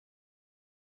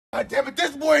God damn it,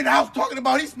 this boy in the house talking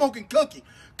about he's smoking cookie.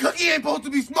 Cookie ain't supposed to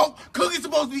be smoked. Cookie's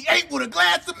supposed to be ate with a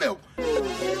glass of milk.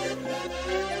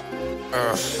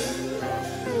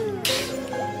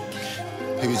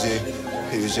 PBG.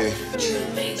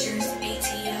 Drummajorsatl.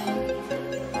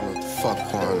 What the fuck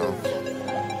going on?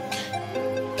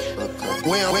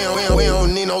 We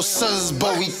don't need no scissors,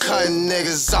 but we cutting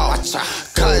niggas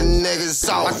off. Cutting niggas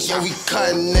off. Yeah, we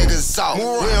cutting niggas off. We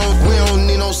don't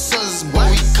need no scissors, but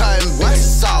we cutting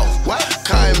bitches off.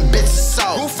 Cutting bitches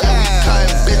off.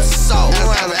 Cutting bitches off.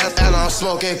 And I'm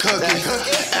smoking cookie.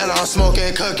 And I'm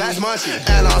smoking cookies.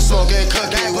 And I'm smoking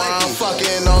cookie while I'm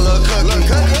fucking on the cookie.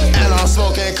 And I'm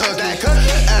smoking cookie.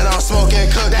 And I'm smoking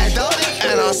cookie.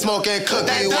 And I'm smoking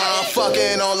cookie while I'm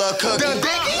fucking on the cookie.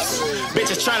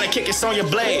 Bitches tryna kick us on your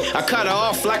blade. I cut her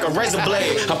off like a razor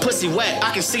blade. Her pussy wet,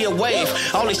 I can see a wave.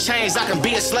 All these chains, I can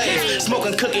be a slave.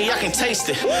 Smoking cookie, I can taste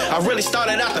it. I really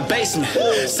started out the basement.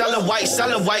 Selling white,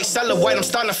 selling white, selling white. I'm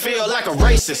starting to feel like a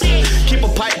racist. Keep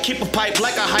a pipe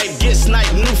like a hype. Get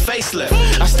sniped, new facelift.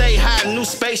 I stay high, new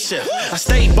spaceship. I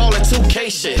stay ballin' 2K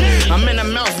shit. I'm in the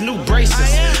mouth, new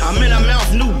braces. I'm in the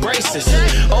mouth, new braces.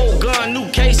 Old gun, new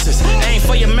cases. Ain't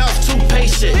for your mouth,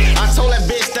 toothpaste shit. I told that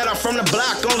bitch that I'm from the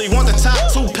block, only want the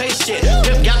top 2-pay shit.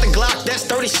 Pip got the Glock, that's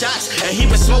 30 shots, and he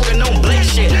been smoking on Blake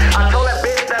shit. I told that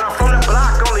bitch that I'm from the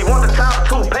block, only want the top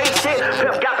 2-pay shit.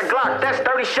 Pip got the Glock, that's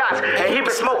 30 shots, and he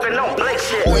been smoking on Blake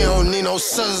shit. We don't need no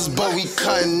scissors, but we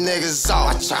cutting niggas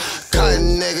off.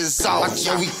 Cutting niggas off.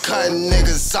 Yeah, we cutting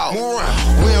niggas off.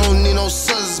 We don't need no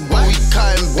scissors, but we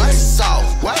cutting bitches off.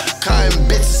 Cutting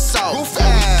bitches off.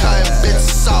 Cutting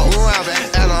bitches off.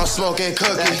 And I'm smoking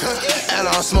cookie. And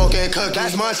I'm smoking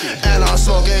cookies. And I'm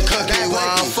smoking cookie while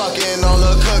I'm fucking on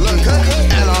the cookie.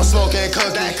 And I'm smoking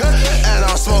cookie. And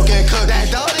I'm smoking cookie.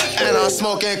 And I'm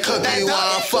smoking cookie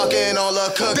while I'm fucking on the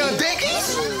cookie.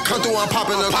 Come through, I'm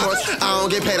popping the course. I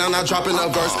don't get paid, I'm not dropping a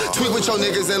verse. Tweet with your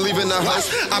niggas and leaving the hearse.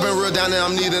 I've been real down and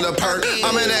I'm needing a perk.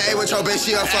 I'm in the A with your bitch,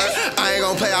 she a flirt. I ain't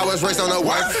gon' play, I was raised on the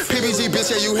work. PBG bitch,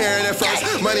 yeah, you hearing it first.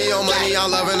 Money on money, I'm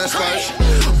loving the splurge.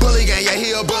 Bully gang, yeah,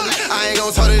 he a bully. I ain't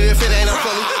gon' tote it if it ain't a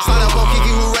fully. Slide up on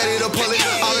Kiki, who ready to pull it.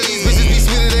 All of these bitches be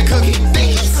sweeter than cookie.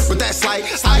 But that's like,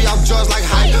 I be off drugs like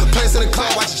hype. Place in the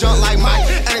club, watch you jump like Mike.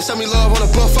 And they show me love on a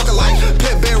bullfucker like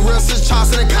Pit been real since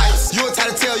Charleston and Kites. You a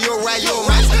tight tail, you a rat, you a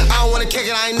rat. I don't wanna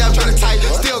kick it, I ain't never tryna tight.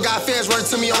 Still got fans running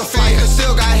to me on the flight.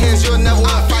 Still got hands, you'll never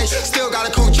wanna fight. Still got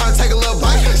a coupe tryna take a little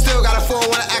bite. Still got a 4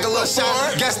 wanna act a little shy.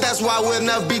 Guess that's why we'll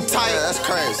never be tight. That's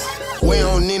crazy. We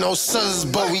don't need no scissors,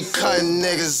 but we cutting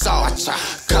niggas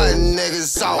off. Cutting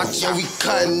niggas off. Yeah, we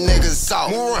cutting niggas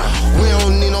off. We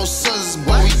don't need no scissors,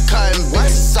 but we cutting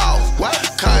bitches off.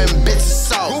 Cutting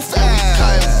bitches off.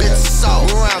 Cutting bitches off.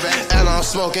 And I'm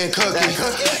smoking cookie.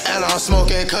 And I'm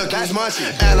smoking cookies.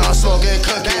 And I'm smoking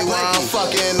cookie while I'm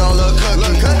fucking on the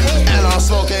cookie. And I'm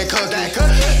smoking cookie.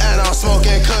 And I'm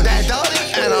smoking cookie.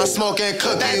 And I'm smoking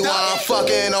cookie while I'm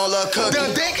fucking on the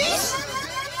cookie.